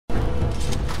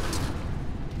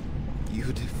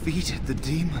never defeated the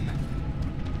demon.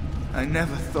 I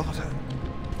never thought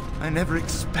I never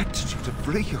expected you to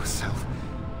free yourself.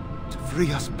 To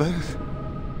free us both.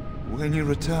 When you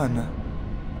return,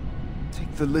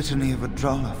 take the Litany of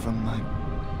Andralla from my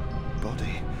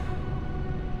body.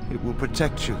 It will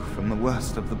protect you from the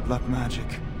worst of the blood magic.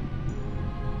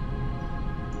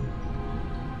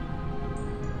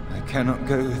 I cannot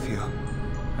go with you.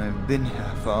 I have been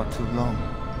here far too long.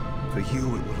 For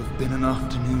you, it will have been an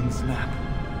afternoon's nap.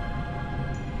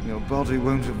 Your body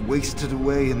won't have wasted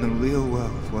away in the real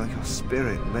world while your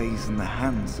spirit lays in the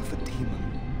hands of the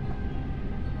demon.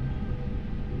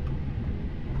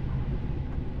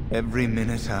 Every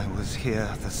minute I was here,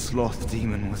 the sloth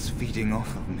demon was feeding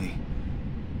off of me,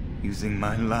 using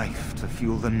my life to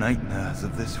fuel the nightmares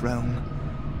of this realm.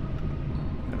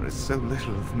 There is so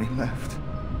little of me left.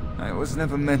 I was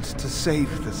never meant to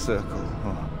save the Circle,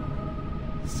 or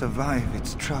survive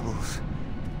its troubles.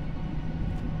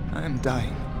 I am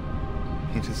dying.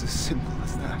 It is as simple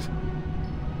as that.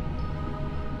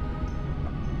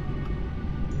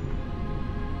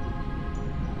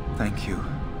 Thank you,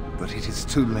 but it is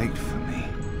too late for me.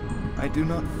 I do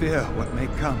not fear what may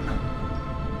come.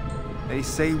 They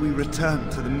say we return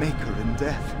to the Maker in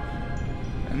death,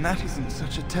 and that isn't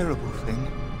such a terrible thing.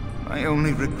 My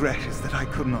only regret is that I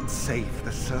could not save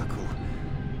the Circle.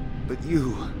 But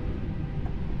you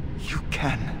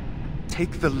can.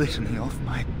 Take the Litany off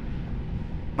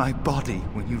my body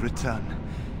when you return.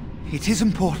 It is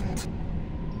important.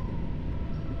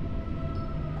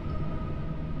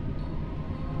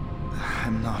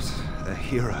 I'm not a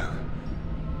hero.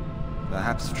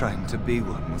 Perhaps trying to be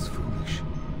one was foolish.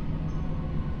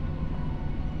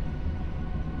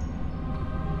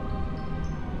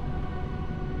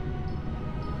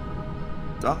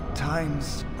 Dark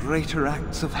times, greater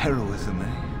acts of heroism,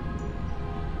 eh?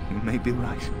 You may be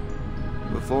right.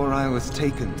 Before I was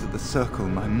taken to the Circle,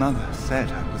 my mother said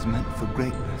I was meant for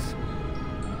greatness.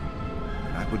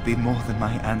 I would be more than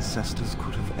my ancestors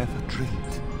could have ever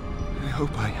dreamed. I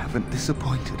hope I haven't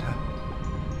disappointed her.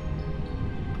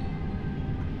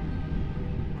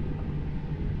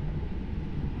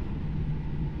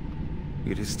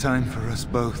 It is time for us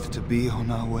both to be on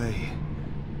our way.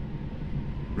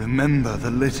 Remember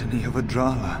the Litany of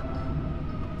Andralla.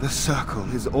 The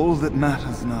Circle is all that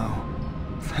matters now.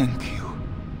 Thank you,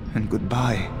 and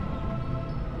goodbye,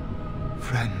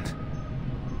 friend.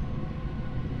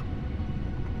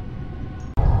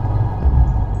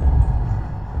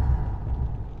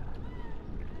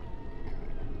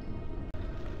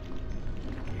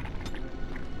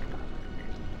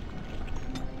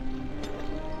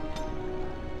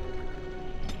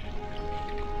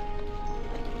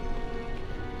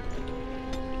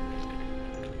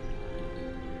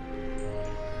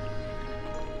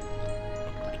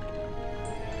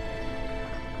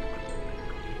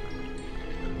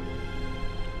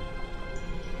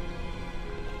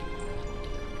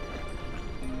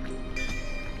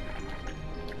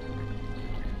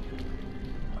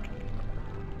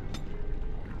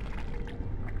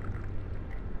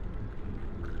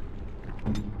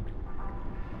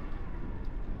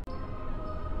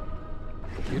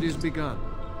 It is begun.